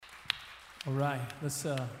All right, let's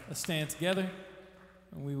stand together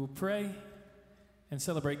and we will pray and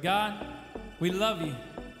celebrate. God, we love you.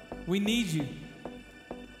 We need you.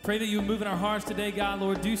 Pray that you would move in our hearts today, God.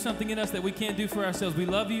 Lord, do something in us that we can't do for ourselves. We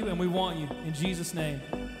love you and we want you. In Jesus' name.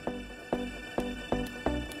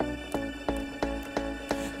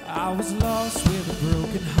 I was lost with a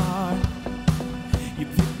broken heart. You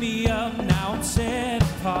picked me up, now I'm set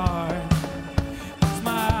apart. As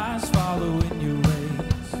my eyes follow in your ways,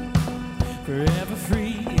 forever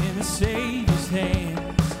free in the Savior's hands.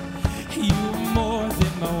 You are more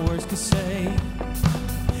than my words could say.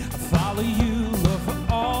 I follow you, Lord, for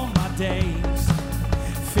all my days.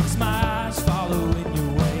 Fix my eyes, follow in your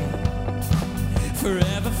way.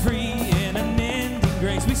 Forever free in unending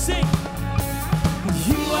grace. We sing.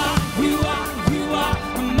 You are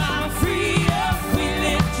my freedom. We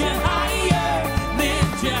lift you higher,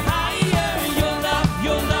 lift you higher. Your love,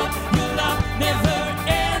 your love, your love, never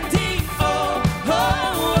ending. Oh, oh,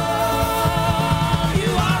 oh.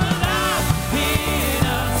 You are alive in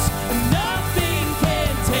us. Nothing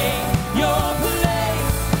can take your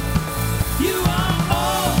place. You are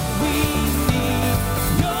all we need.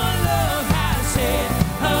 Your love has set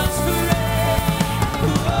us free.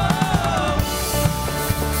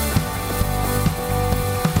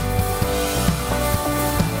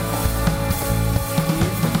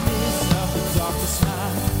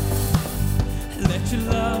 Let your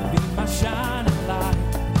love be my shining light,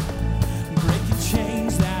 breaking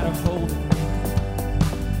chains that are holding me.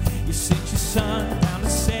 You sent your son down to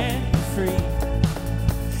set me free.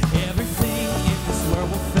 Everything in this world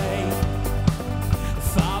will fade.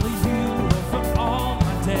 Follow you over all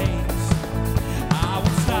my days. I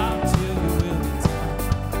won't stop till your will be done.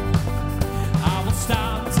 I won't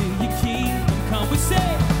stop till your kingdom come. We say,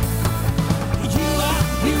 you are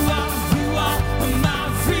my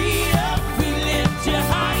freedom. We lift you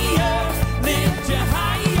higher, lift you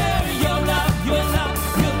higher. Your love, your love,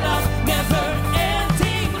 your love, never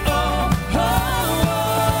ending. Oh, oh, oh.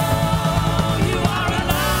 You are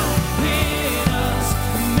alive in us.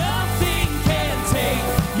 Nothing can take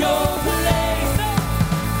your place.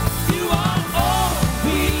 You are all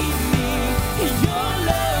we need. Your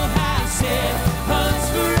love has set us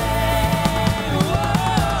free. Whoa.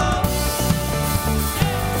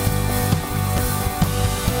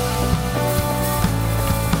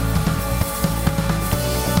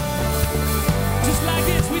 Just like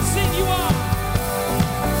this, we sing you are.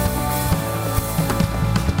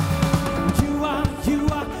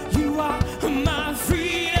 You are my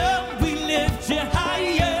freedom. We lift you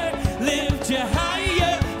higher, lift you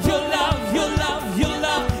higher. Your love, your love, your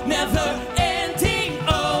love, never ending.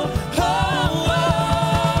 Oh, oh, oh.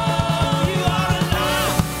 You are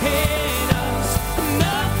alive in us.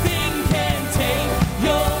 Nothing can take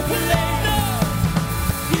your place.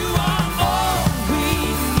 You are all we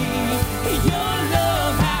need. Your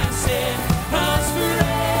love has set us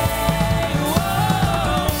free.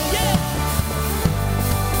 Whoa, yeah.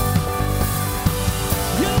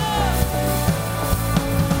 Your love,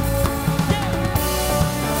 yeah.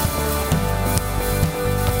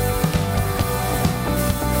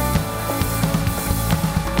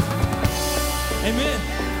 Amen.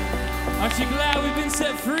 Aren't you glad we've been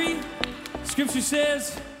set free? Scripture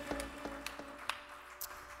says,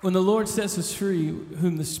 when the Lord sets us free,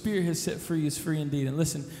 whom the Spirit has set free is free indeed. And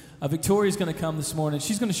listen, Victoria's going to come this morning.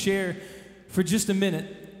 She's going to share for just a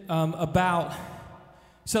minute about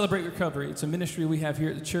Celebrate Recovery. It's a ministry we have here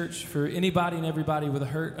at the church for anybody and everybody with a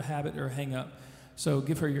hurt, a habit, or a hang-up. So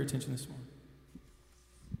give her your attention this morning.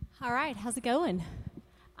 All right, how's it going?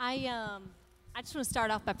 I just want to start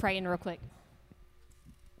off by praying real quick.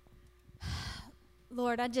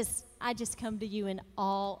 Lord, I just come to you in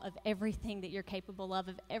awe of everything that you're capable of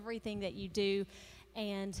everything that you do,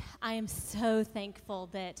 and I am so thankful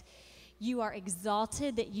that you are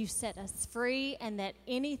exalted, that you set us free, and that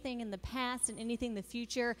anything in the past and anything in the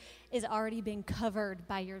future is already been covered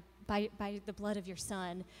by the blood of your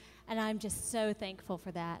Son, and I'm just so thankful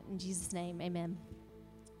for that. In Jesus' name, amen.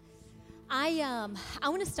 I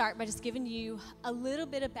want to start by just giving you a little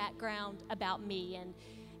bit of background about me and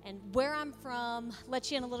where I'm from, let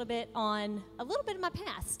you in a little bit of my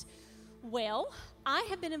past. Well, I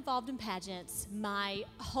have been involved in pageants my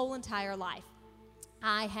whole entire life.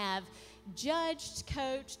 I have judged,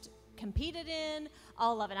 coached, competed in,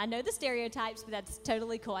 all of it. I know the stereotypes, but that's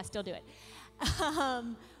totally cool. I still do it.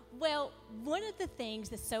 Well, one of the things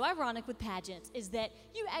that's so ironic with pageants is that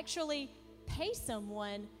you actually pay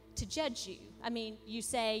someone to judge you. I mean, you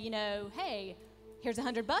say, hey, here's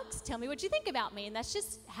 $100. Tell me what you think about me. And that's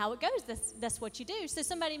just how it goes. That's what you do. So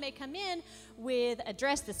somebody may come in with a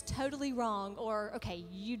dress that's totally wrong, or, okay,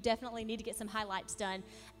 you definitely need to get some highlights done.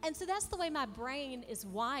 And so that's the way my brain is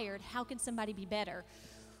wired. How can somebody be better?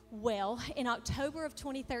 Well, in October of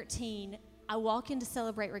 2013, I walk into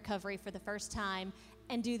Celebrate Recovery for the first time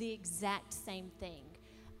and do the exact same thing.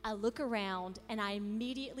 I look around and I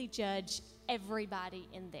immediately judge everybody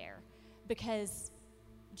in there, because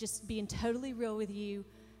just being totally real with you,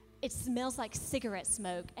 it smells like cigarette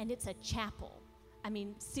smoke, and it's a chapel. I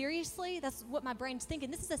mean, seriously, that's what my brain's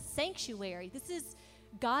thinking. This is a sanctuary. This is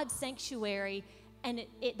God's sanctuary, and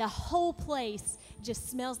the whole place just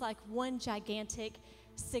smells like one gigantic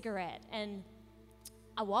cigarette. And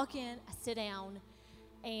I walk in, I sit down,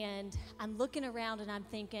 and I'm looking around, and I'm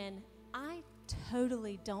thinking, I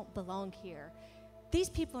totally don't belong here. These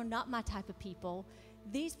people are not my type of people.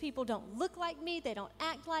 These people don't look like me. They don't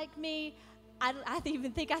act like me. I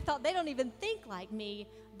thought they don't even think like me,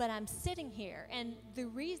 but I'm sitting here. And the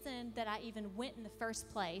reason that I even went in the first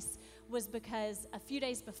place was because a few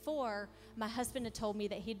days before, my husband had told me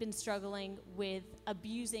that he'd been struggling with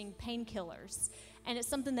abusing painkillers. And it's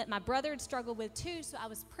something that my brother had struggled with too, so I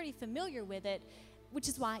was pretty familiar with it, which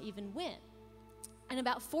is why I even went. And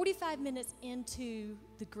about 45 minutes into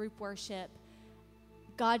the group worship,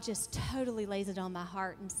 God just totally lays it on my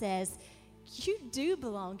heart and says, you do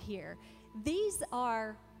belong here. These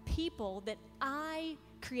are people that I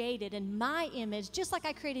created in my image, just like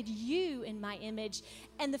I created you in my image.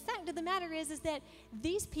 And the fact of the matter is that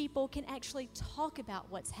these people can actually talk about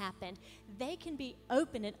what's happened. They can be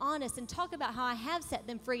open and honest and talk about how I have set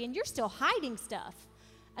them free, and you're still hiding stuff.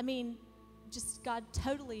 I mean, just God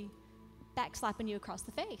totally backslapping you across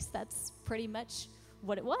the face. That's pretty much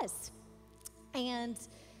what it was. And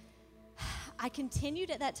I continued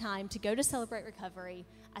at that time to go to Celebrate Recovery.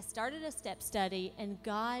 I started a step study, and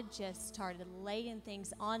God just started laying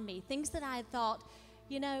things on me, things that I had thought,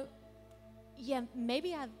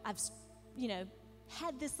 maybe I've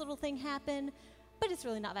had this little thing happen, but it's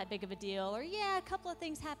really not that big of a deal. Or, a couple of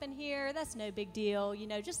things happen here. That's no big deal.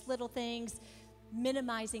 Just little things,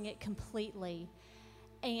 minimizing it completely.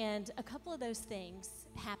 And a couple of those things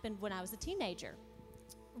happened when I was a teenager.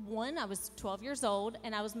 One, I was 12 years old,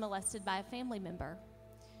 and I was molested by a family member.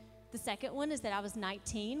 The second one is that I was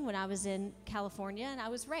 19 when I was in California, and I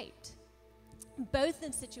was raped. Both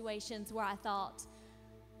in situations where I thought,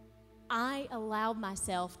 I allowed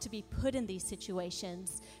myself to be put in these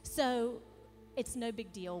situations, so it's no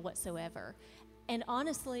big deal whatsoever. And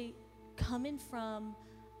honestly, coming from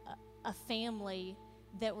a family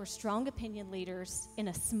that were strong opinion leaders in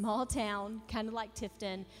a small town, kind of like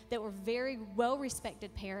Tifton, that were very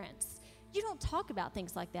well-respected parents, you don't talk about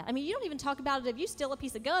things like that. I mean, you don't even talk about it if you steal a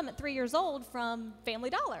piece of gum at 3 years old from Family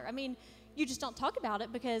Dollar. I mean, you just don't talk about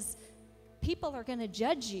it because people are going to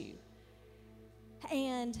judge you.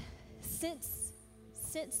 And since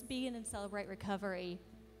being in Celebrate Recovery,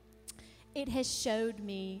 it has showed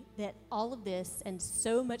me that all of this and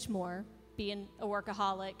so much more, being a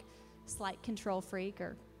workaholic, slight control freak,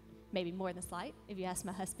 or maybe more than slight, if you ask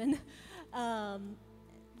my husband,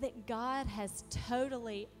 that God has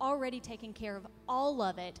totally already taken care of all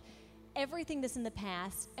of it, everything that's in the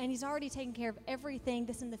past, and he's already taken care of everything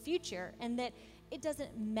that's in the future, and that it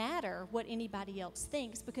doesn't matter what anybody else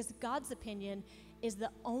thinks, because God's opinion is the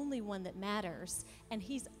only one that matters, and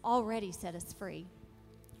he's already set us free.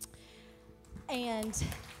 And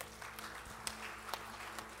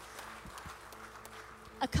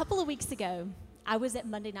a couple of weeks ago, I was at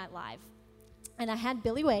Monday Night Live, and I had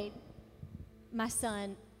Billy Wade, my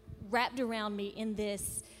son, wrapped around me in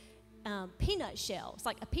this peanut shell. It's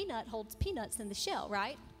like a peanut holds peanuts in the shell,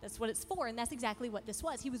 right? That's what it's for, and that's exactly what this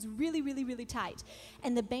was. He was really, really, really tight.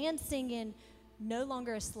 And the band singing, "No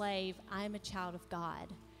Longer a Slave, I Am a Child of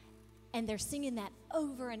God." And they're singing that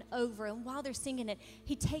over and over, and while they're singing it,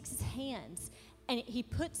 he takes his hands, and he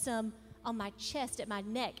puts them on my chest, at my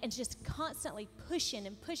neck, and just constantly pushing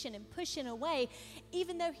and pushing and pushing away,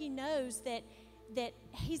 even though he knows that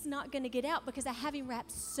he's not going to get out because I have him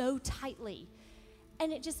wrapped so tightly.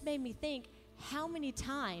 And it just made me think, how many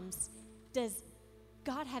times does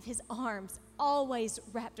God have his arms always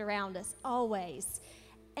wrapped around us, always?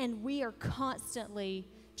 And we are constantly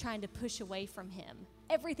trying to push away from him.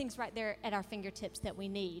 Everything's right there at our fingertips that we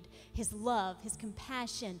need. His love, his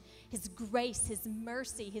compassion, his grace, his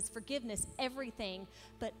mercy, his forgiveness, everything.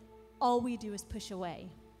 But all we do is push away.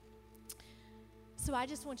 So I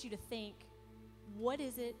just want you to think, what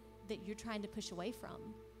is it that you're trying to push away from?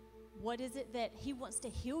 What is it that he wants to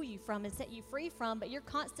heal you from and set you free from, but you're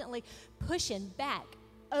constantly pushing back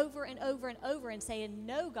over and over and over and saying,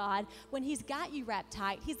 no, God, when he's got you wrapped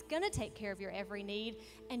tight, he's going to take care of your every need,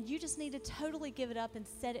 and you just need to totally give it up and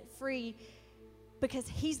set it free, because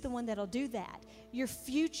he's the one that'll do that. Your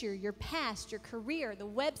future, your past, your career, the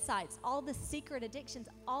websites, all the secret addictions,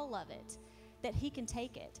 all of it, that he can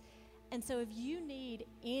take it. And so if you need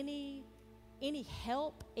any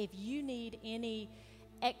help, if you need any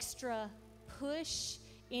extra push,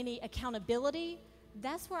 any accountability,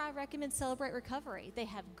 that's where I recommend Celebrate Recovery. They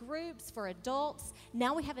have groups for adults.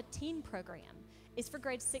 Now we have a teen program. It's for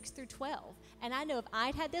grades 6 through 12. And I know if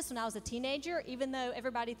I'd had this when I was a teenager, even though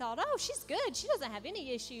everybody thought, oh, she's good, she doesn't have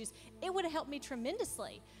any issues, it would have helped me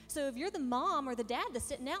tremendously. So if you're the mom or the dad that's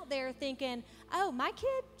sitting out there thinking, oh, my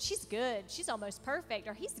kid, she's good, she's almost perfect,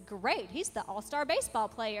 or he's great, he's the all-star baseball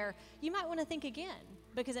player, you might want to think again,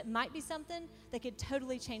 because it might be something that could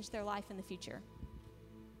totally change their life in the future.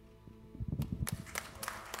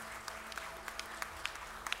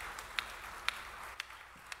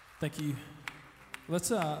 Thank you.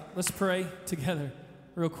 Let's pray together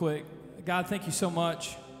real quick. God, thank you so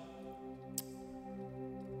much,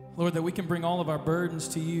 Lord, that we can bring all of our burdens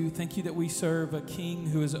to you. Thank you that we serve a King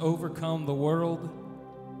who has overcome the world.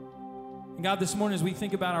 And God, this morning as we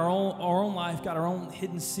think about our own life, God, our own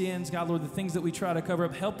hidden sins, God, Lord, the things that we try to cover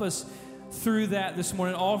up, help us through that this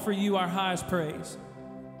morning. Offer you our highest praise.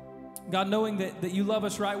 God, knowing that you love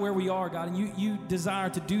us right where we are, God, and you desire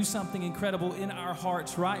to do something incredible in our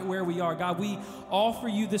hearts right where we are. God, we offer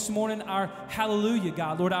you this morning our hallelujah,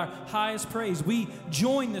 God, Lord, our highest praise. We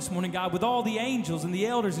join this morning, God, with all the angels and the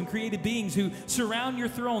elders and created beings who surround your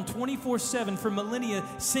throne 24/7 for millennia,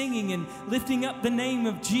 singing and lifting up the name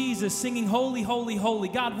of Jesus, singing holy, holy, holy.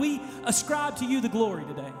 God, we ascribe to you the glory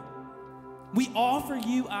today. We offer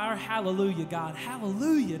you our hallelujah, God.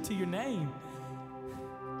 Hallelujah to your name.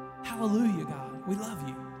 Hallelujah, God. We love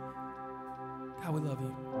you. God, we love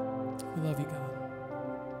you. We love you, God.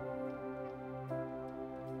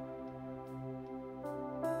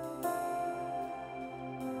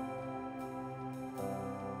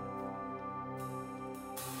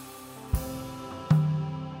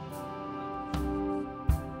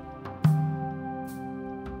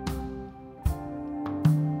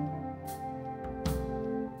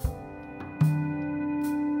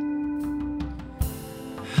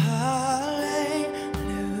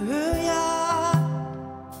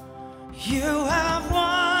 You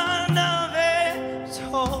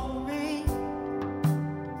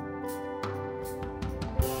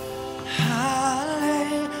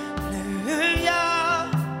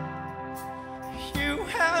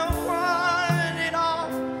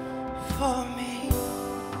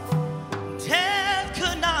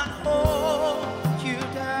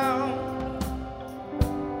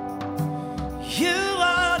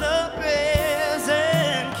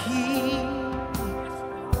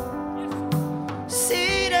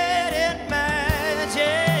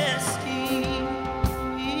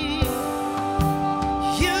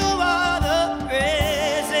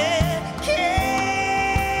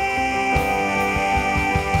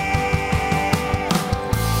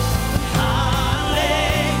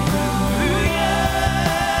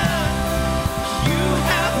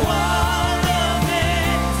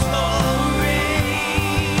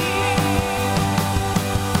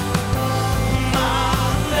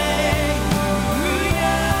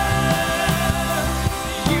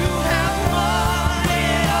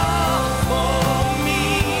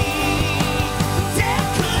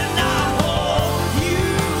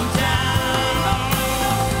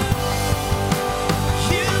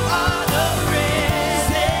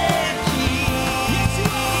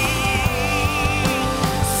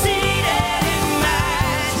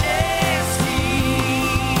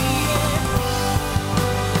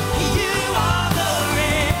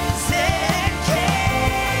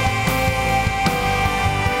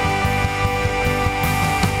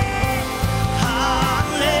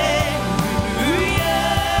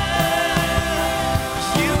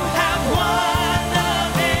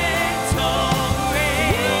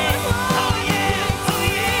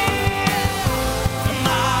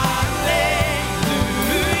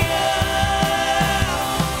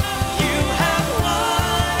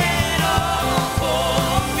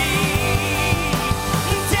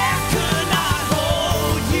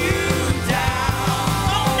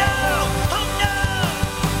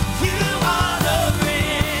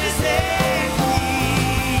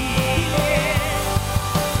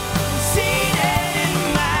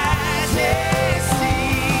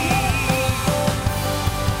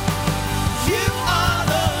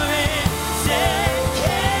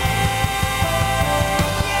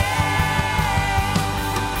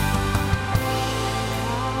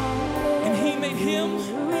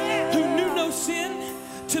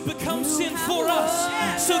to become sin for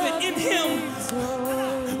us, so that in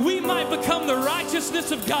him we might become the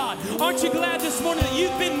righteousness of God. Aren't you glad this morning that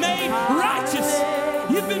you've been made righteous?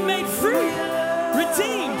 You've been made free,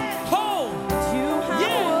 redeemed, whole.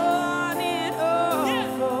 Yeah.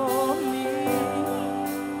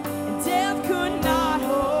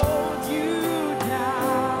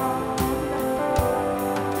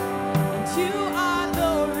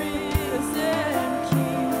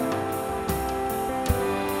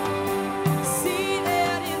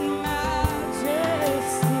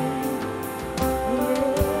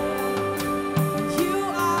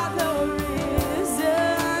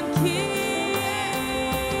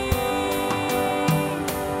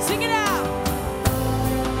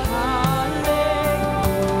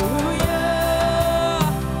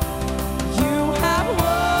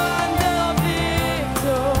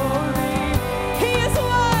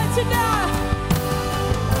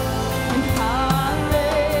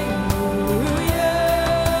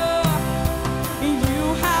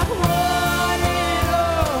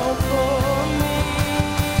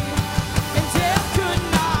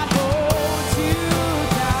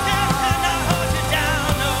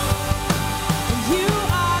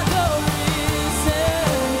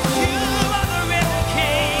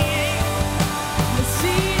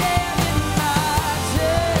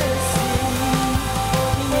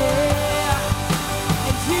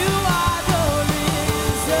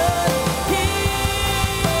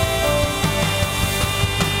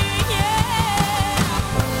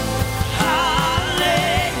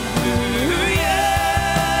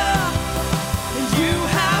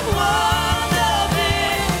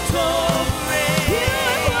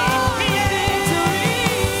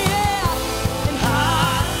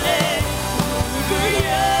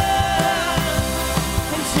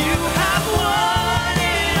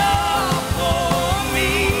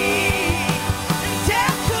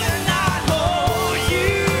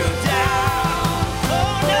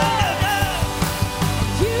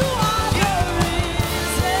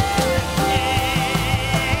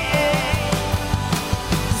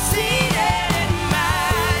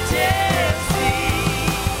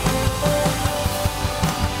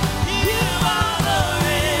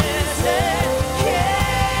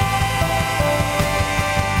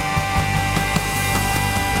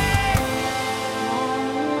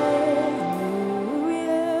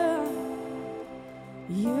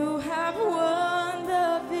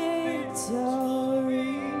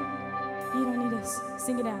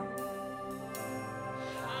 Sing it out.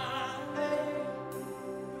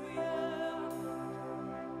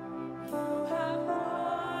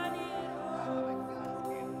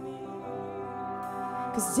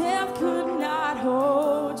 Cause death could not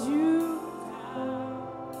hold you down.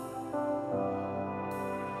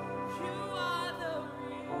 You are the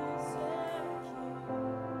risen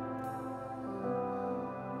King,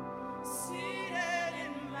 seated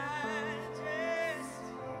in majesty.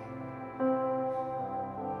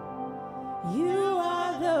 You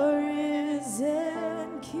are the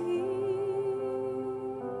risen King.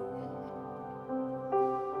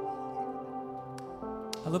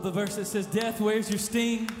 I love the verse that says, death, where's your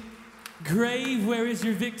sting? Grave, where is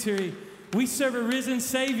your victory? We serve a risen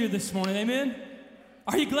Savior this morning, amen?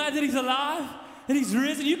 Are you glad that he's alive? That he's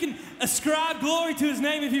risen? You can ascribe glory to his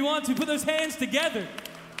name if you want to. Put those hands together.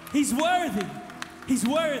 He's worthy. He's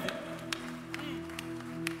worthy.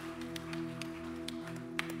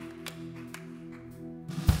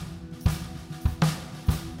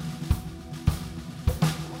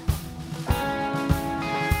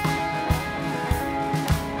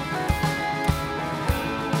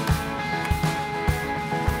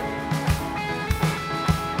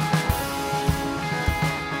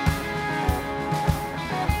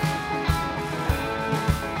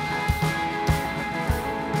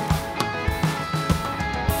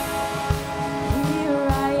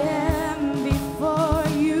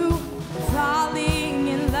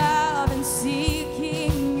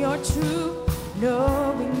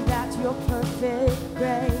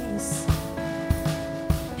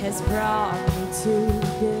 Has brought me to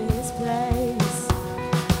this place.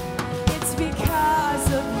 It's because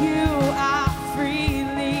of you I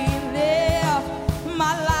freely live.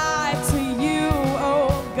 My life to you, oh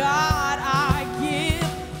God, I give.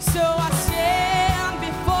 So I stand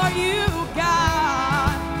before you,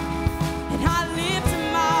 God, and I lift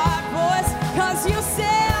my voice, cause you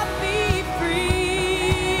set me free.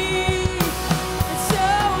 And so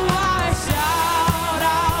I shout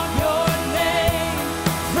out your name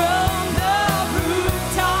from the roof.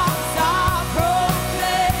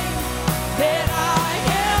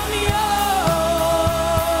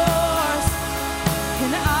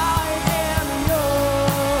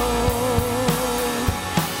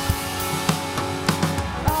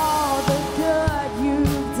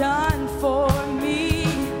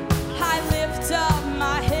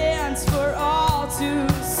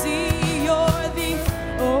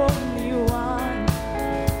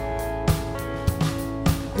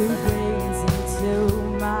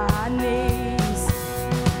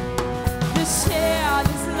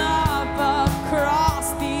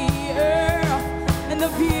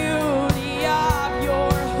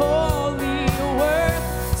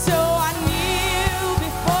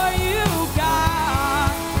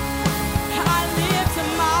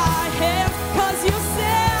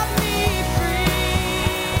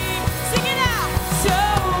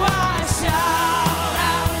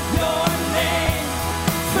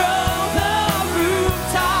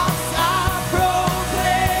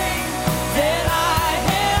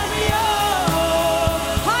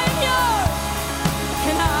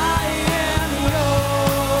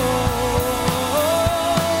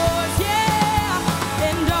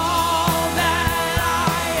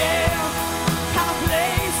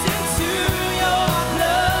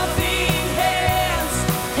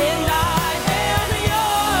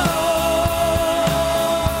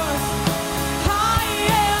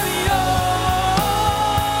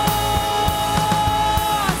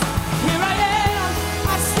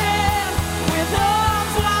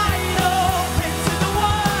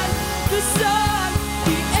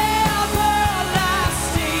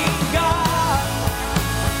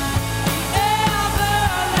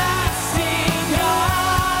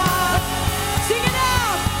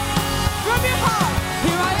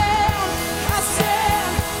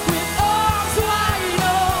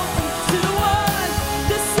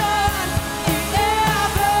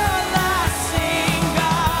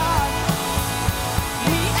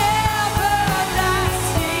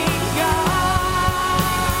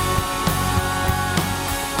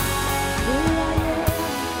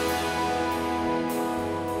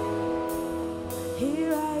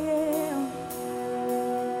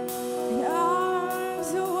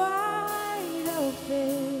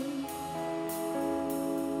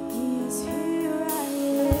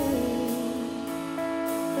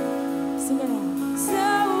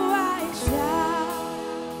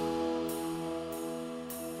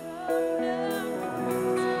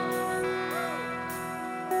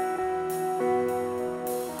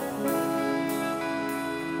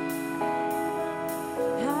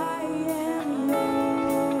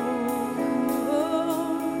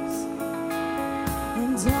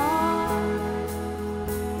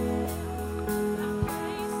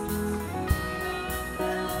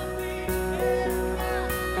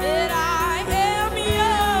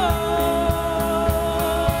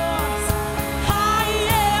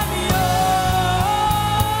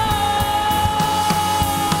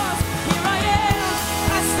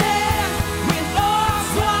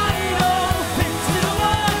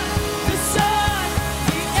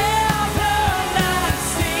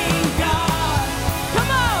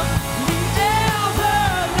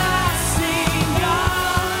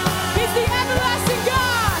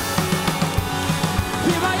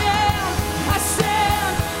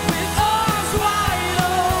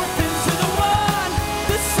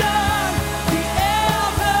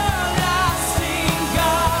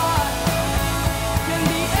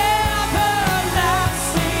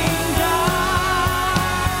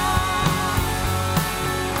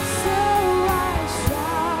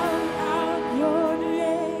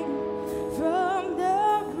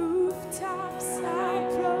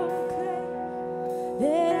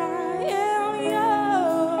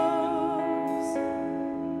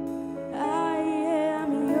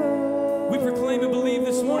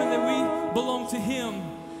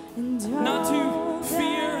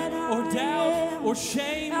 or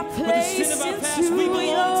shame or the sin of our past. We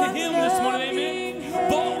belong to Him this morning,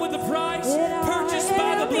 amen. Bought with a price, purchased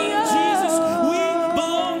by the blood of Jesus. We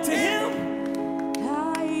belong to Him.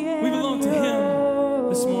 We belong to Him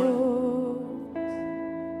this morning.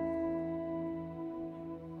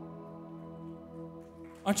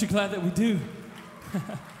 Aren't you glad that we do?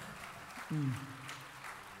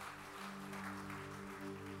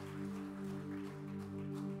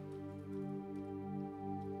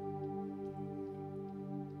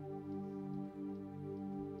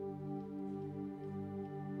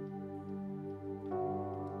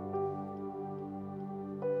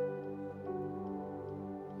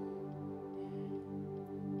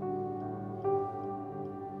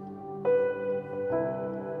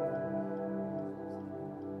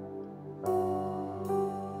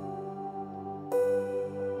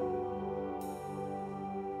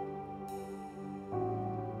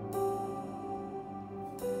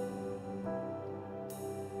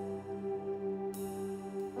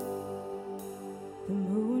 The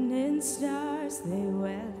moon and stars, they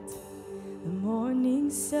wept. The morning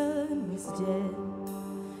sun was dead.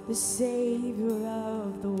 The Savior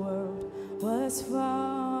of the world was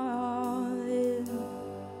fallen.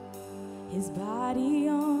 His body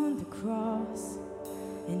on the cross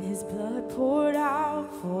and His blood poured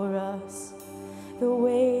out for us. The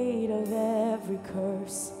weight of every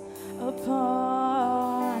curse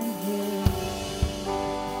upon Him.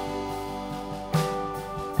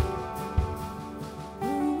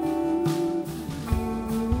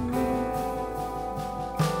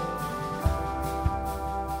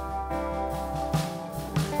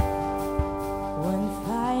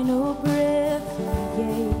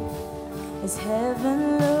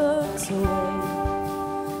 Heaven looks away,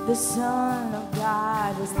 the Son of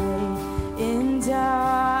God was laid in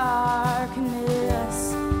darkness,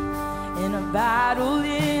 in a battle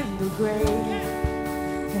in the grave,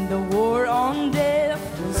 and the war on death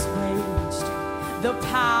was waged, the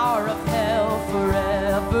power of hell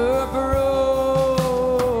forever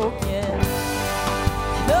broken.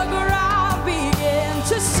 The ground began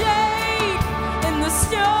to shake, and the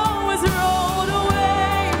snow was rolled away.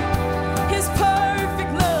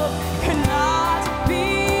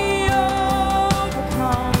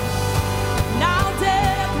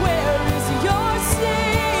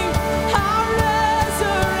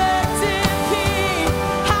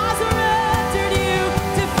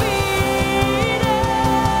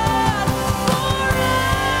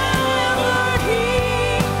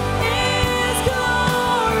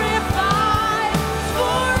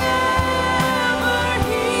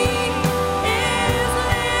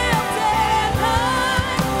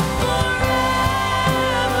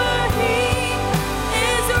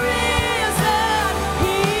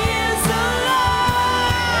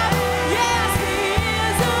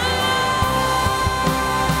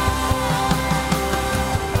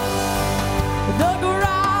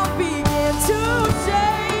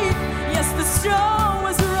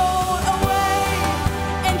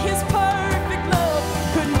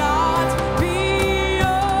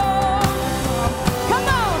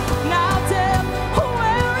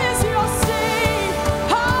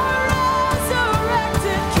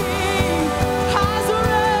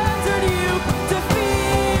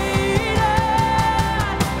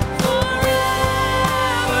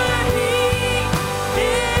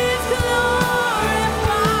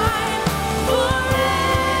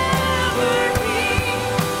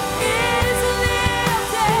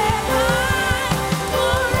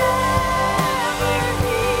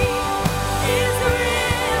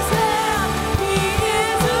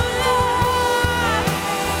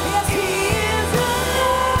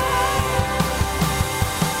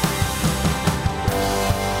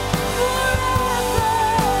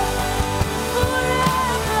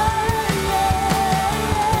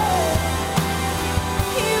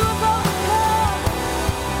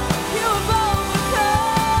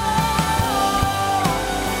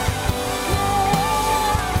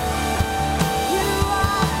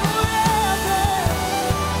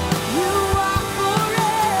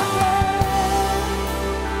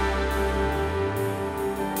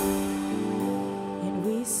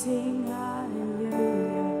 sing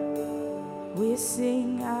hallelujah. We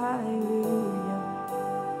sing hallelujah.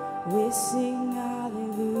 We sing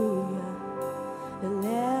hallelujah. The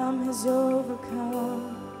Lamb has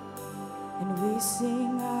overcome. And we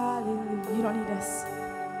sing hallelujah. You don't need us.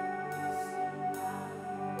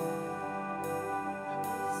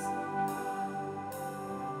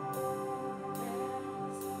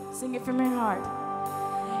 Sing it from your heart.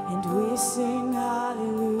 And we sing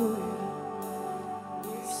hallelujah.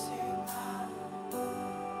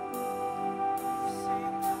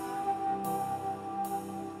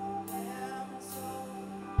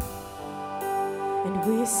 And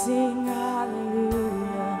we sing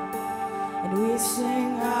hallelujah. And we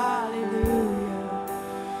sing hallelujah.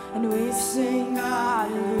 And we sing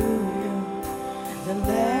hallelujah. The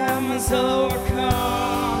Lamb is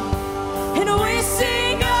overcome. And we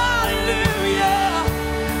sing hallelujah.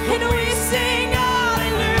 And we sing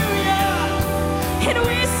hallelujah. And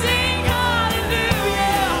we sing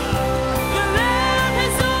hallelujah. The Lamb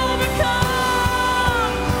is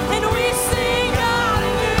overcome. And we sing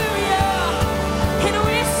hallelujah. And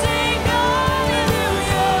we sing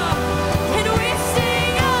hallelujah. And we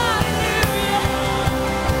sing hallelujah.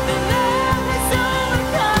 The Lamb is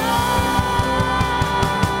overcome.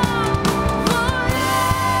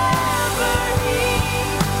 Forever He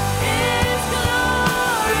is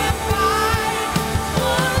glorified.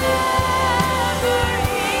 Forever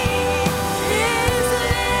He is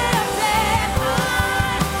lifted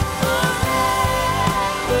high.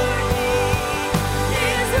 Forever He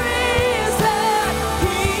is risen.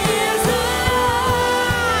 He is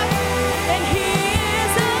alive, and He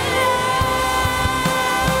is alive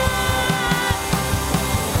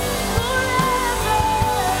forever.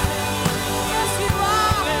 Yes, you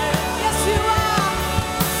are. Yes, you are.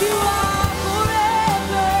 You are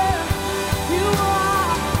forever. You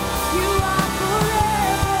are. You are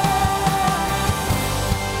forever.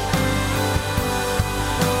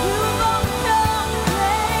 You have overcome the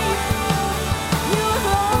grave. You have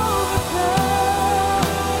overcome.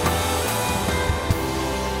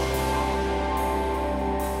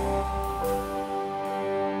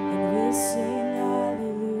 And we sing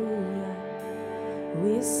hallelujah.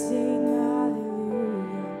 We sing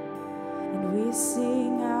hallelujah. And we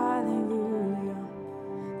sing hallelujah.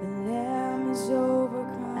 The Lamb is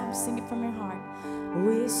overcome. Sing it from your heart.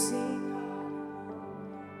 We sing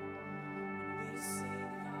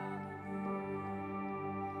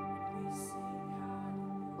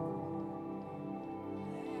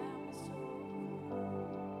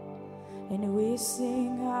and we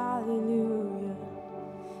sing hallelujah.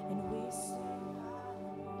 And we sing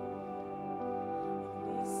hallelujah.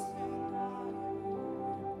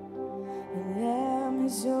 The Lamb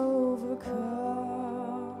is overcome.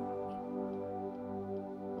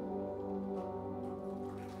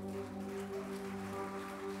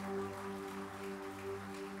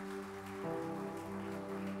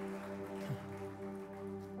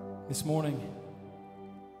 This morning,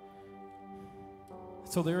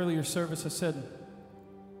 so the earlier service, I said,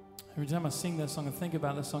 every time I sing that song, I think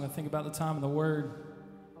about this song, I think about the time in the Word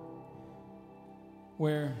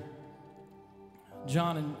where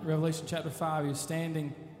John in Revelation chapter 5, he was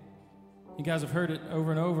standing. You guys have heard it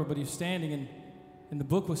over and over, but he was standing and the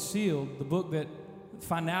book was sealed, the book that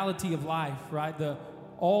finality of life, right?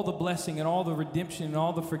 All the blessing and all the redemption and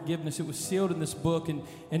all the forgiveness, it was sealed in this book, and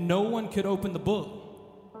no one could open the book.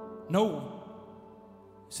 No one.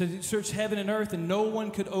 So he searched heaven and earth, and no one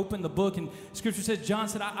could open the book. And Scripture says, John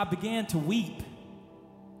said, I began to weep.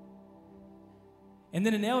 And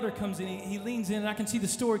then an elder comes in, he leans in, and I can see the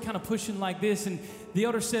story kind of pushing like this. And the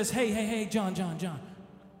elder says, hey, John,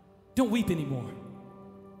 don't weep anymore.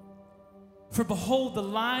 For behold, the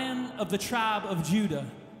Lion of the tribe of Judah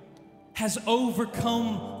has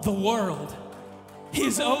overcome the world.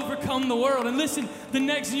 He's overcome the world. And listen, the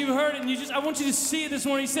next you heard it, and I want you to see it this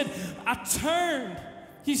morning. He said, I turned.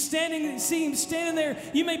 He's standing, see him standing there.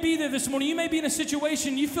 You may be there this morning. You may be in a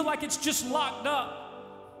situation you feel like it's just locked up.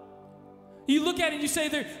 You look at it and you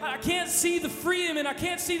say, I can't see the freedom and I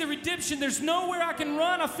can't see the redemption. There's nowhere I can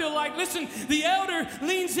run. I feel like, listen, the elder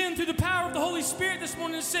leans in through the power of the Holy Spirit this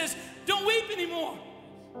morning and says, don't weep anymore.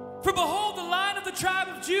 For behold, the Lion of the tribe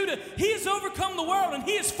of Judah, he has overcome the world, and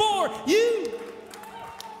he is for you.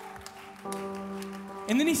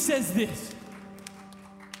 And then he says this.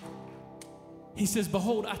 He says,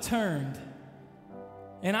 behold, I turned,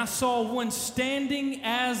 and I saw one standing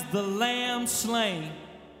as the lamb slain.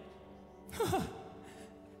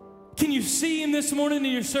 Can you see him this morning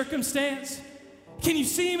in your circumstance? Can you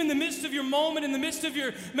see him in the midst of your moment, in the midst of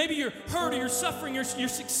your, maybe your hurt or your suffering, your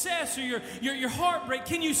success or your heartbreak?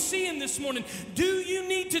 Can you see him this morning? Do you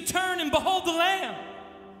need to turn and behold the Lamb?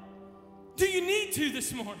 Do you need to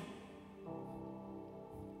this morning?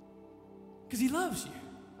 Because he loves you.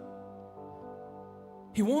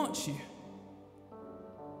 He wants you.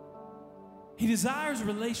 He desires a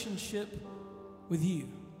relationship with you.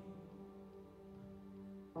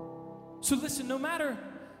 So listen, no matter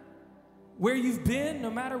where you've been, no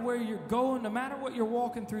matter where you're going, no matter what you're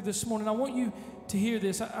walking through this morning, I want you to hear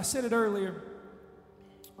this. I said it earlier.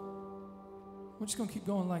 We're just going to keep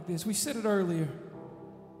going like this. We said it earlier.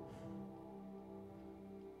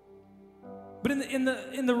 But in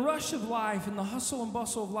the rush of life, in the hustle and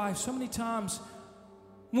bustle of life, so many times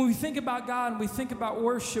when we think about God and we think about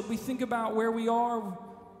worship, we think about where we are.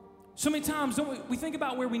 So many times don't we think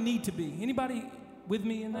about where we need to be. Anybody with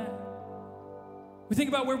me in that? We think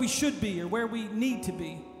about where we should be or where we need to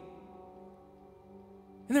be.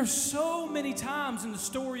 And there's so many times in the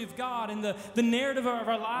story of God and the narrative of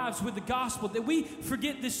our lives with the gospel that we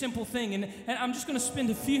forget this simple thing. And I'm just going to spend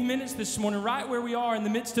a few minutes this morning right where we are in the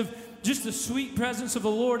midst of just the sweet presence of the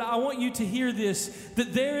Lord. I want you to hear this,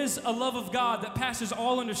 that there is a love of God that passes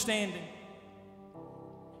all understanding.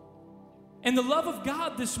 And the love of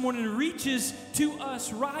God this morning reaches to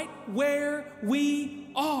us right where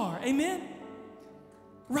we are. Amen?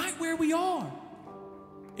 Right where we are.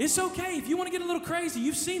 It's okay if you want to get a little crazy.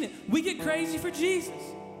 You've seen it. We get crazy for Jesus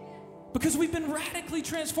because we've been radically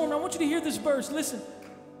transformed. I want you to hear this verse. Listen.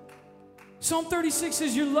 Psalm 36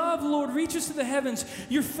 says, your love, Lord, reaches to the heavens.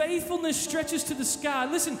 Your faithfulness stretches to the sky.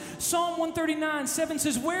 Listen, Psalm 139:7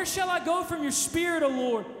 says, where shall I go from your spirit, O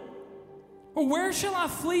Lord? Or where shall I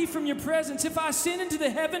flee from your presence? If I ascend into the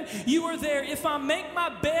heaven, you are there. If I make my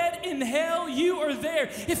bed in hell, you are there.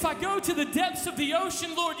 If I go to the depths of the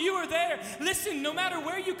ocean, Lord, you are there. Listen, no matter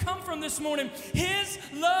where you come from this morning, his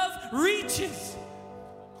love reaches.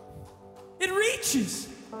 It reaches.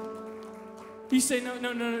 You say, no,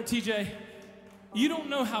 TJ. You don't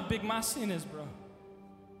know how big my sin is, bro.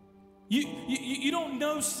 You don't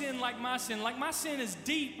know sin like my sin. Like my sin is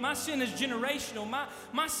deep. My sin is generational.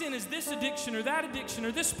 My sin is this addiction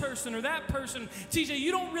or this person or that person. TJ,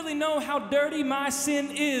 you don't really know how dirty my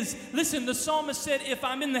sin is. Listen, the psalmist said, if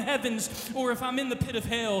I'm in the heavens or if I'm in the pit of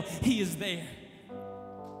hell, he is there.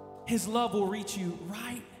 His love will reach you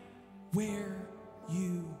right where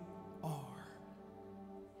you are.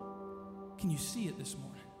 Can you see it this morning?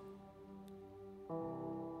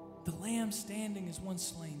 The Lamb standing as one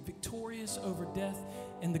slain, victorious over death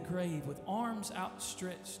and the grave, with arms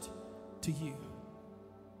outstretched to you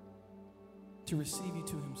to receive you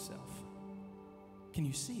to himself. Can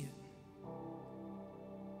you see it?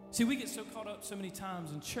 See, we get so caught up so many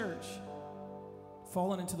times in church,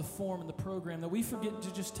 falling into the form and the program, that we forget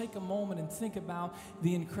to just take a moment and think about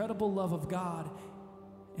the incredible love of God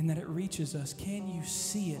and that it reaches us. Can you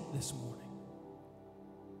see it this morning?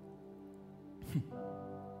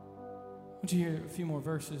 I want you to hear a few more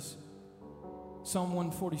verses. Psalm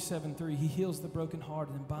 147:3, he heals the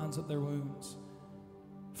brokenhearted and binds up their wounds.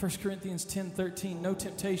 1 Corinthians 10:13, no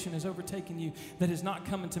temptation has overtaken you that has not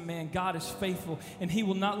come into man. God is faithful, and he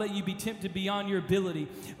will not let you be tempted beyond your ability.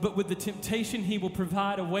 But with the temptation, he will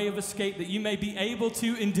provide a way of escape that you may be able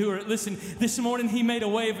to endure it. Listen, this morning he made a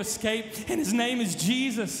way of escape, and his name is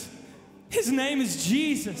Jesus. His name is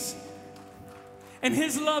Jesus. And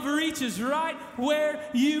his love reaches right where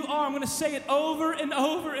you are. I'm going to say it over and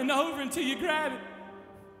over and over until you grab it.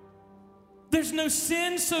 There's no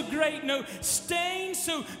sin so great, no stain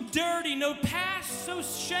so dirty, no past so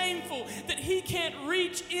shameful that he can't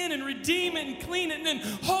reach in and redeem it and clean it and then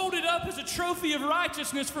hold it up as a trophy of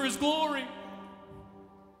righteousness for his glory.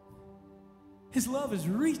 His love is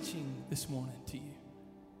reaching this morning to you.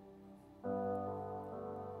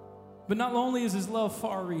 But not only is his love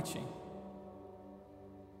far-reaching,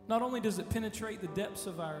 not only does it penetrate the depths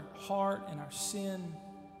of our heart and our sin,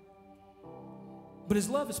 but his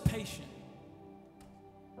love is patient.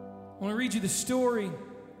 I want to read you the story.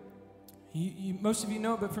 Most of you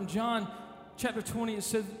know it, but from John chapter 20, it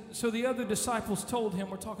said, so the other disciples told him,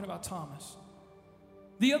 we're talking about Thomas.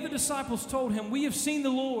 The other disciples told him, we have seen the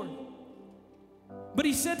Lord. But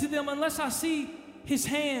he said to them, unless I see his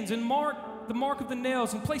hands and the mark of the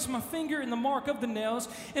nails, and place my finger in the mark of the nails,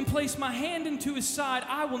 and place my hand into his side,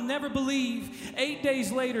 I will never believe. 8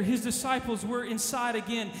 days later, his disciples were inside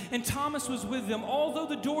again, and Thomas was with them. Although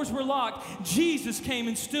the doors were locked, Jesus came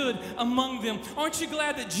and stood among them. Aren't you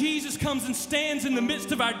glad that Jesus comes and stands in the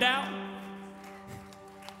midst of our doubt?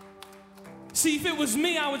 See, if it was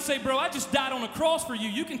me, I would say, bro, I just died on a cross for you.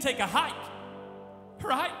 You can take a hike,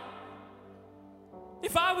 right?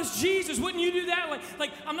 If I was Jesus, wouldn't you do that?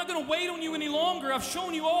 Like I'm not going to wait on you any longer. I've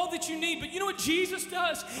shown you all that you need. But you know what Jesus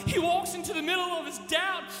does? He walks into the middle of his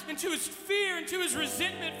doubt, into his fear, into his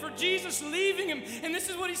resentment for Jesus leaving him. And this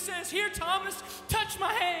is what he says, "Here, Thomas, touch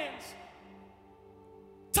my hands.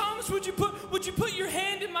 Thomas, would you put your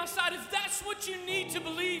hand in my side? If that's what you need to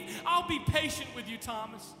believe, I'll be patient with you,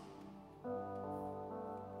 Thomas."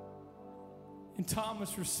 And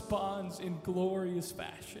Thomas responds in glorious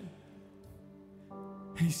fashion.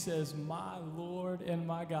 And he says, "My Lord and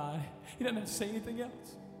my God." He doesn't have to say anything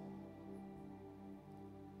else.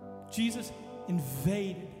 Jesus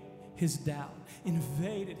invaded his doubt,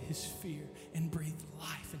 invaded his fear, and breathed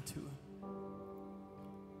life into him.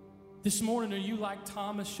 This morning, are you like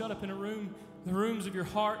Thomas, shut up in a room, the rooms of your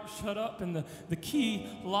heart shut up, and the key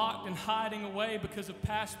locked and hiding away because of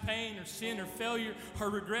past pain or sin or failure or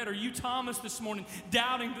regret? Are you Thomas this morning,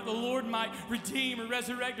 doubting that the Lord might redeem or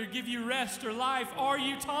resurrect or give you rest or life? Are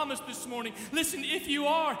you Thomas this morning? Listen, if you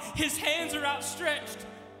are, his hands are outstretched.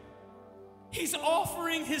 He's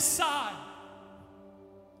offering his side.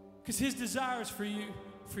 Because his desires for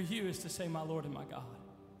you is to say, "My Lord and my God."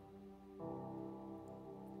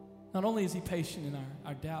 Not only is he patient in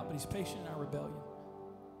our doubt, but he's patient in our rebellion.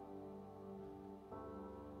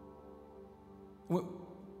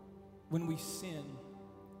 When we sin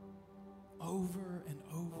over and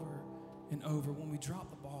over and over, when we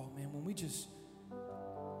drop the ball, man, when we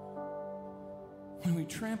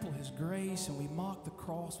trample his grace and we mock the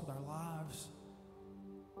cross with our lives,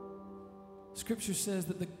 Scripture says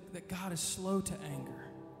that God is slow to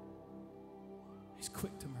anger. He's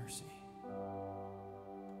quick to mercy.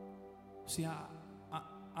 See,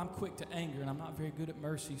 I'm quick to anger, and I'm not very good at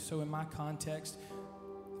mercy. So in my context,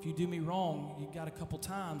 if you do me wrong, you got a couple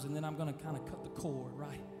times, and then I'm going to kind of cut the cord,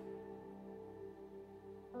 right?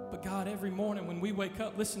 But God, every morning when we wake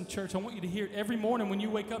up, listen, church, I want you to hear it. Every morning when you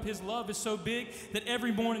wake up, his love is so big that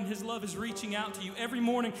every morning his love is reaching out to you. Every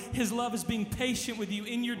morning his love is being patient with you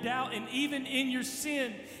in your doubt and even in your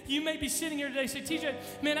sin. You may be sitting here today and say,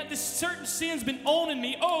 "TJ, man, this certain sin's been owning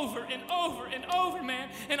me over and over and over, man,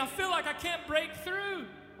 and I feel like I can't break through."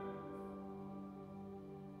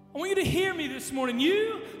 I want you to hear me this morning.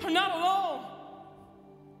 You are not alone.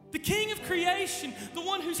 The King of creation, the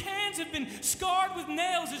one whose hands have been scarred with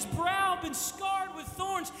nails, his brow been scarred with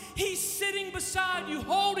thorns, he's sitting beside you,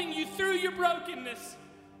 holding you through your brokenness.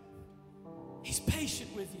 He's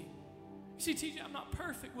patient with you. You see, "TJ, I'm not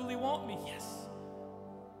perfect. Will he want me?" Yes.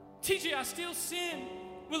 "TJ, I still sin.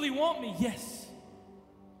 Will he want me?" Yes.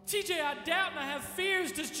 "TJ, I doubt and I have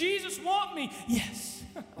fears. Does Jesus want me?" Yes.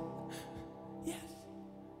 Yes.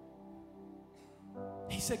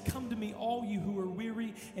 He said, "Come to me, all you who are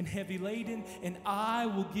weary and heavy laden, and I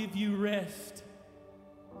will give you rest."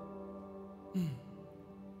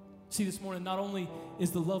 See, this morning, not only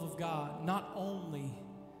is the love of God, not only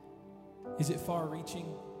is it far-reaching,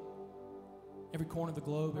 every corner of the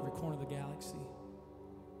globe, every corner of the galaxy,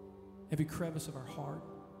 every crevice of our heart,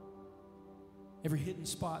 every hidden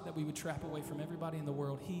spot that we would trap away from everybody in the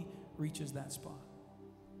world, he reaches that spot.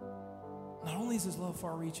 Not only is his love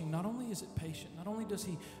far-reaching, not only is it patient, not only does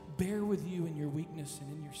he bear with you in your weakness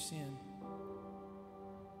and in your sin,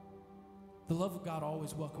 the love of God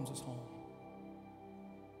always welcomes us home.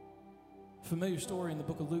 Familiar story in the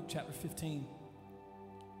book of Luke, chapter 15.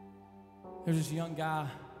 There's this young guy.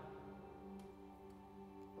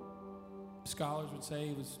 Scholars would say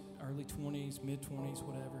he was early 20s, mid-20s,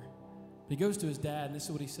 whatever. But he goes to his dad, and this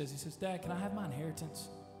is what he says. He says, "Dad, can I have my inheritance?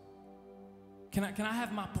 Can I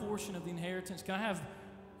have my portion of the inheritance? Can I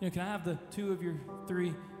have the 2 of your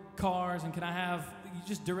 3 cars? And can I have, you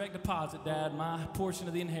just direct deposit, Dad, my portion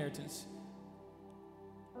of the inheritance?"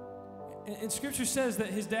 And Scripture says that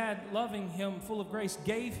his dad, loving him, full of grace,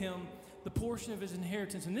 gave him the portion of his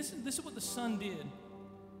inheritance. And this is what the son did.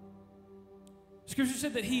 Scripture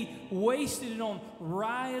said that he wasted it on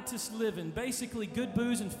riotous living. Basically, good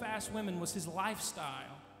booze and fast women was his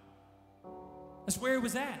lifestyle. That's where he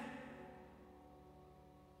was at.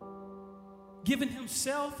 Giving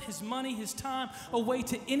himself, his money, his time away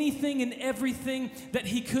to anything and everything that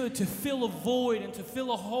he could to fill a void and to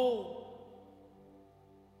fill a hole.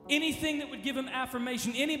 Anything that would give him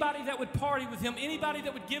affirmation, anybody that would party with him, anybody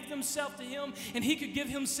that would give themselves to him and he could give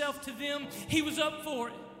himself to them, he was up for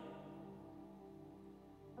it.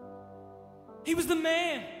 He was the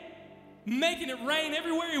man, making it rain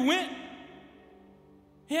everywhere he went.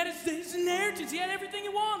 He had his inheritance. He had everything he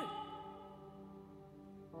wanted.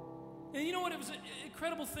 And you know what? It was an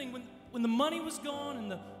incredible thing. When the money was gone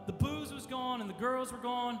and the booze was gone and the girls were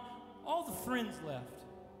gone, all the friends left.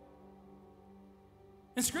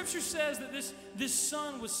 And Scripture says that this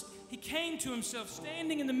son he came to himself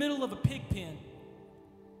standing in the middle of a pig pen.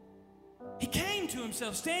 He came to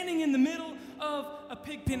himself standing in the middle of a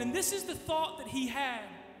pig pen. And this is the thought that he had.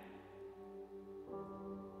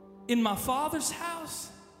 In my Father's house,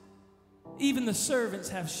 even the servants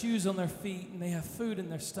have shoes on their feet and they have food in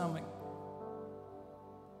their stomach.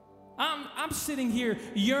 I'm sitting here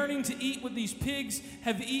yearning to eat what these pigs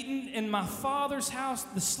have eaten. In my Father's house,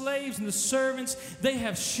 the slaves and the servants, they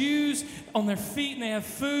have shoes on their feet and they have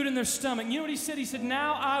food in their stomach. You know what he said? He said,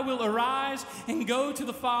 now I will arise and go to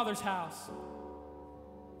the Father's house.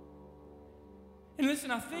 And listen,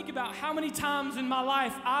 I think about how many times in my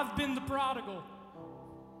life I've been the prodigal.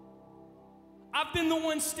 I've been the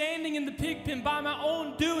one standing in the pig pen by my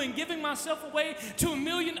own doing, giving myself away to a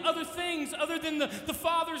million other things other than the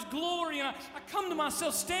Father's glory. And I come to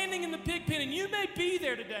myself standing in the pig pen, and you may be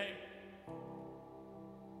there today.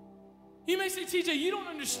 You may say, TJ, you don't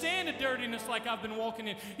understand the dirtiness like I've been walking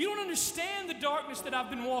in. You don't understand the darkness that I've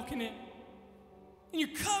been walking in. And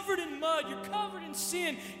you're covered in mud, you're covered in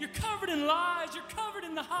sin, you're covered in lies, you're covered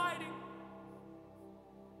in the hiding.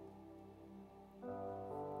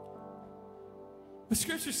 The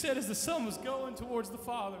Scripture said as the son was going towards the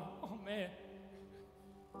Father, oh man.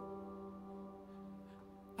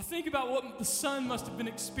 I think about what the son must have been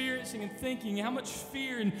experiencing and thinking, how much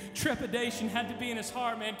fear and trepidation had to be in his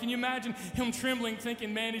heart, man. Can you imagine him trembling,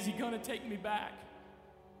 thinking, man, is he going to take me back?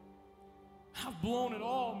 I've blown it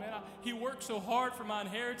all, man. He worked so hard for my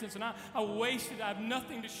inheritance, and I wasted it. I have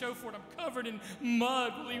nothing to show for it. I'm covered in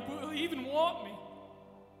mud. Will he even want me?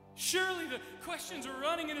 Surely the questions are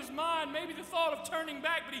running in his mind, maybe the thought of turning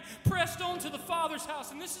back, but he pressed on to the Father's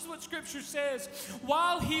house. And this is what Scripture says.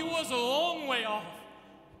 While he was a long way off,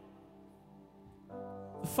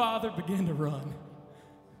 the Father began to run.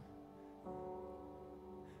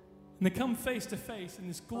 And they come face to face in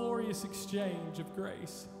this glorious exchange of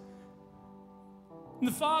grace. And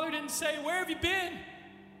the Father didn't say, where have you been?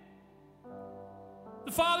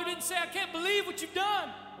 The Father didn't say, I can't believe what you've done.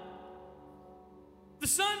 The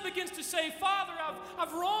son begins to say, Father,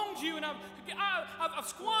 I've wronged you, and I've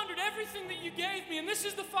squandered everything that you gave me. And this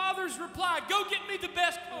is the Father's reply. Go get me the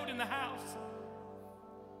best coat in the house.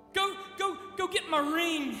 Go get my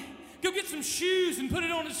ring. Go get some shoes and put it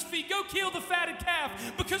on his feet. Go kill the fatted calf,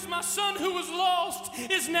 because my son who was lost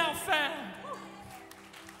is now found.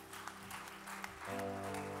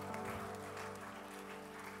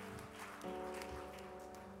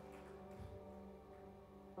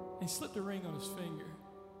 He slipped a ring on his finger.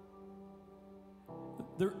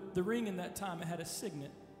 The ring in that time, it had a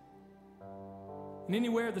signet. And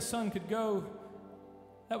anywhere the son could go,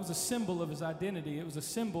 that was a symbol of his identity. It was a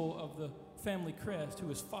symbol of the family crest, who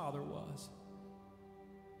his father was.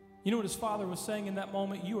 You know what his father was saying in that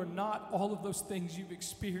moment? You are not all of those things you've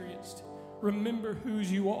experienced. Remember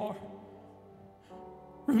whose you are.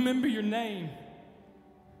 Remember your name.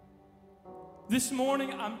 This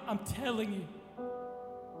morning, I'm telling you,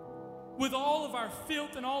 with all of our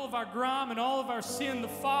filth and all of our grime and all of our sin, the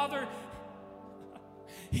Father,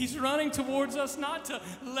 He's running towards us, not to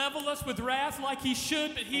level us with wrath like He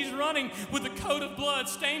should, but He's running with a coat of blood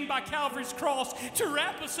stained by Calvary's cross to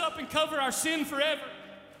wrap us up and cover our sin forever.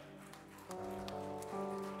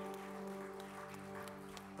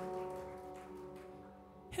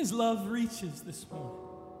 His love reaches this morning.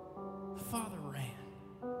 The Father ran.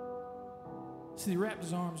 So he wrapped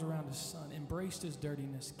his arms around his son, embraced his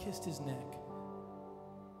dirtiness, kissed his neck,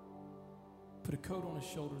 put a coat on his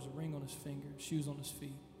shoulders, a ring on his finger, shoes on his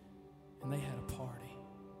feet, and they had a party.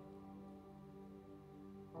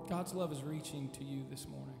 God's love is reaching to you this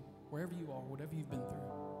morning, wherever you are, whatever you've been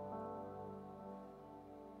through.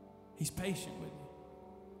 He's patient with you.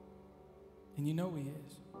 And you know He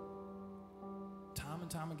is. Time and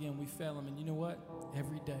time again, we fail Him, and you know what?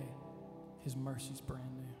 Every day, His mercy's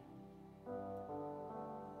brand new.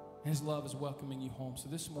 His love is welcoming you home. So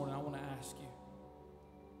this morning, I want to ask you,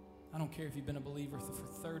 I don't care if you've been a believer for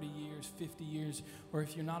 30 years, 50 years, or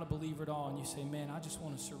if you're not a believer at all and you say, man, I just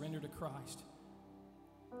want to surrender to Christ.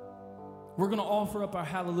 We're going to offer up our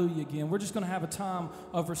hallelujah again. We're just going to have a time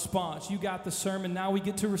of response. You got the sermon. Now we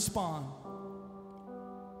get to respond.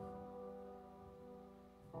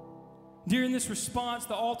 During this response,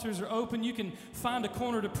 the altars are open. You can find a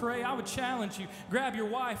corner to pray. I would challenge you, grab your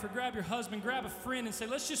wife or grab your husband, grab a friend and say,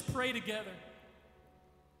 let's just pray together.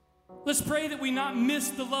 Let's pray that we not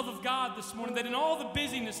miss the love of God this morning, that in all the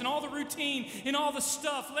busyness and all the routine and all the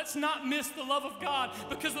stuff, let's not miss the love of God,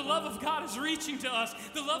 because the love of God is reaching to us.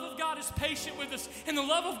 The love of God is patient with us, and the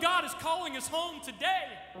love of God is calling us home today.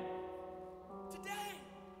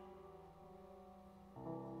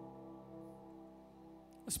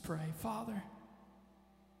 Let's pray. Father,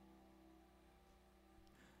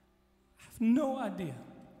 I have no idea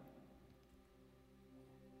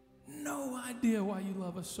why you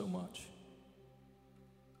love us so much.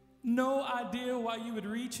 No idea why you would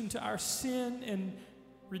reach into our sin and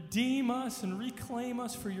redeem us and reclaim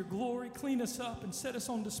us for your glory, clean us up and set us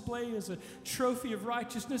on display as a trophy of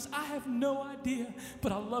righteousness. I have no idea,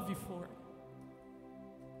 but I love you for it.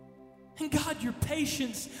 And God, your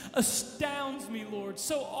patience astounds me, Lord.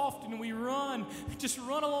 So often we just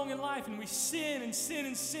run along in life and we sin and sin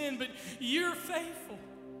and sin, but you're faithful.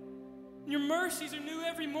 Your mercies are new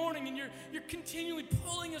every morning, and you're continually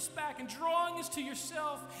pulling us back and drawing us to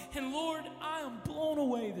yourself. And Lord, I am blown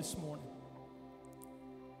away this morning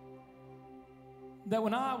that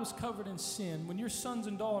when I was covered in sin, when your sons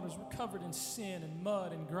and daughters were covered in sin and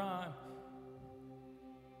mud and grime,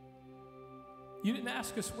 you didn't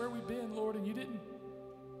ask us where we've been, Lord, and you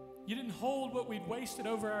didn't hold what we'd wasted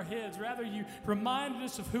over our heads. Rather, you reminded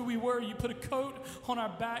us of who we were. You put a coat on our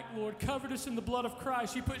back, Lord, covered us in the blood of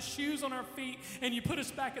Christ. You put shoes on our feet, and you put us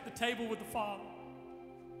back at the table with the Father.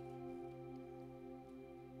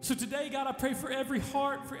 So today, God, I pray for every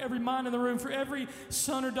heart, for every mind in the room, for every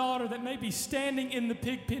son or daughter that may be standing in the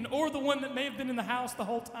pig pen or the one that may have been in the house the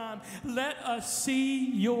whole time. Let us see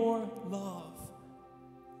your love.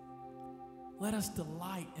 Let us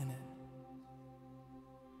delight in it.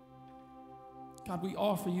 God, we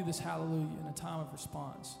offer you this hallelujah in a time of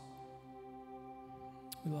response.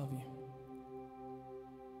 We love you.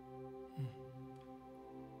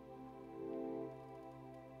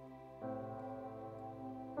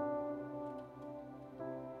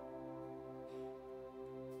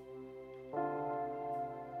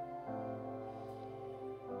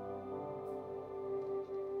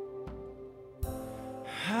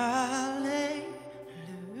 Hallelujah,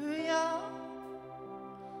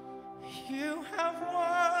 you have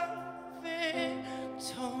won victory.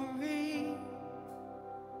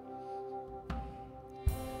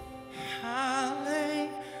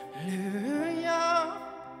 Hallelujah,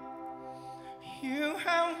 you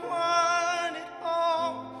have won it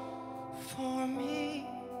all for me.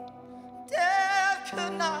 Death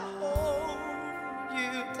could not hold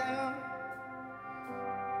you down.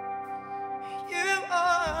 You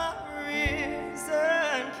are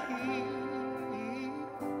risen King,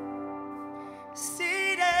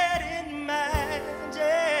 seated in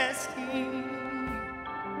majesty.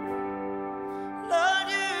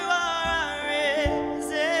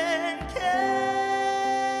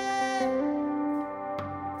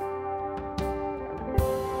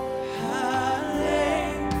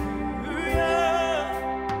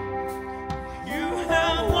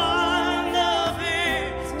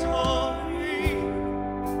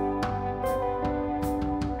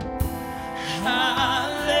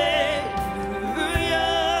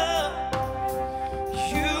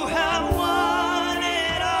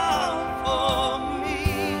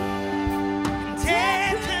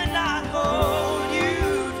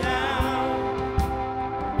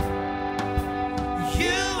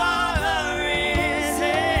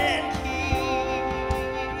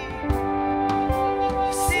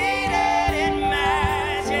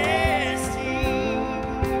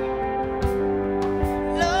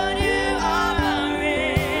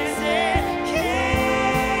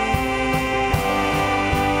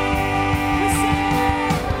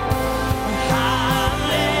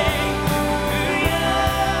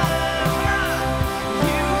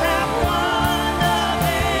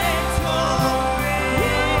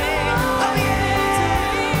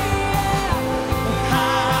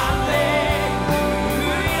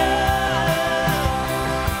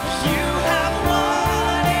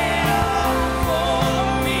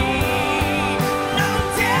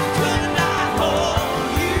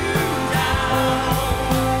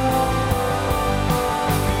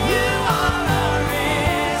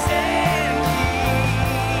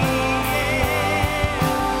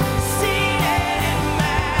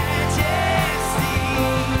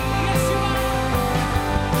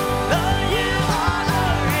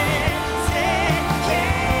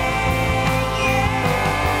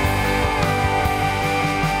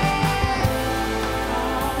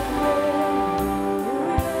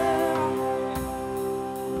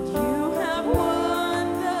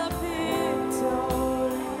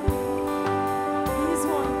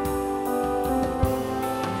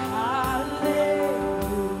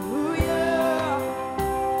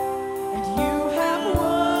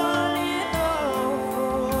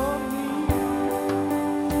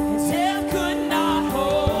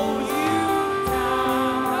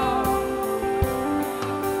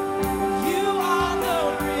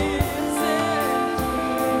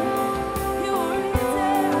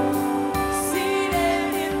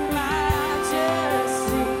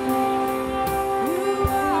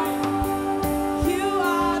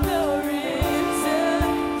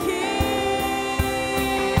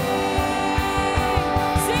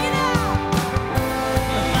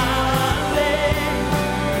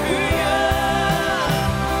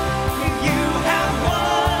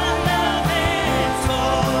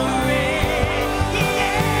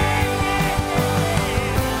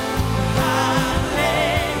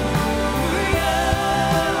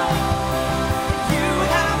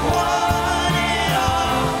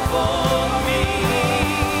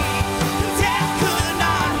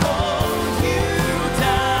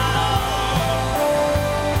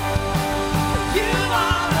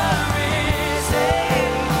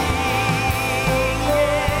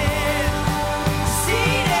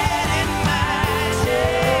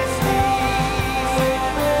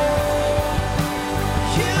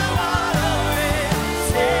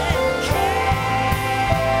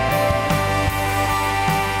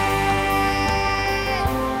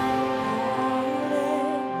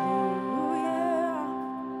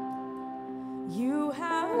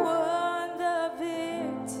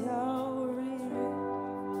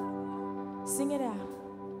 Sing it out.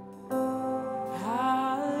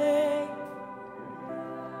 Hallelujah.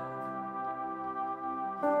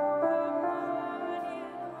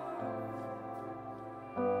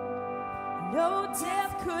 No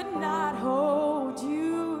death could not hold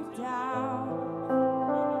you down.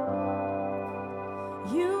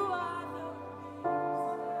 You are the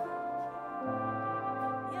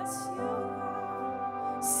yes, you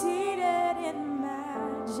are seated in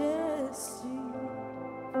majesty.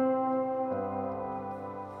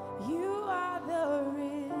 You are the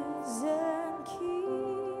risen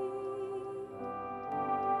King.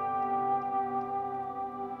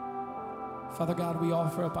 Father God, we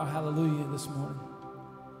offer up our hallelujah this morning.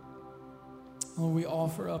 Lord, we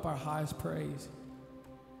offer up our highest praise.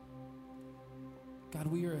 God,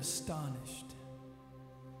 we are astonished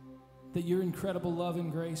that your incredible love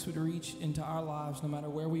and grace would reach into our lives no matter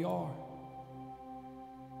where we are,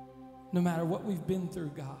 no matter what we've been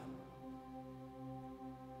through, God.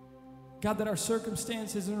 God, that our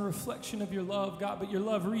circumstance isn't a reflection of your love, God, but your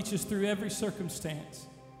love reaches through every circumstance.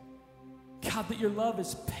 God, that your love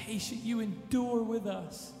is patient. You endure with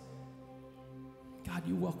us. God,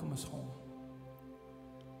 you welcome us home.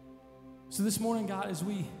 So this morning, God, as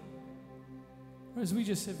we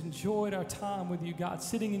just have enjoyed our time with you, God,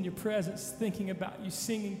 sitting in your presence, thinking about you,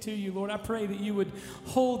 singing to you, Lord, I pray that you would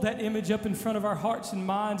hold that image up in front of our hearts and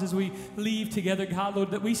minds as we leave together, God,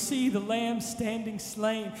 Lord, that we see the Lamb standing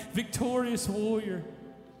slain, victorious warrior,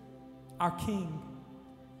 our King,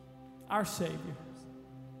 our Savior,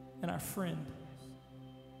 and our friend.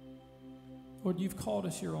 Lord, you've called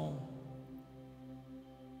us your own.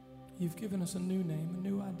 You've given us a new name, a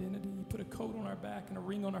new identity. You put a coat on our back and a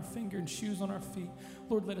ring on our finger and shoes on our feet.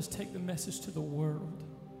 Lord, let us take the message to the world.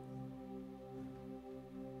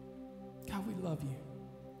 God, we love you.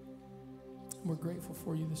 And we're grateful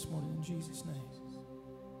for you this morning in Jesus' name.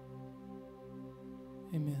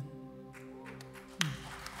 Amen.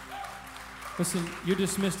 Listen, you're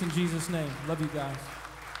dismissed in Jesus' name. Love you guys.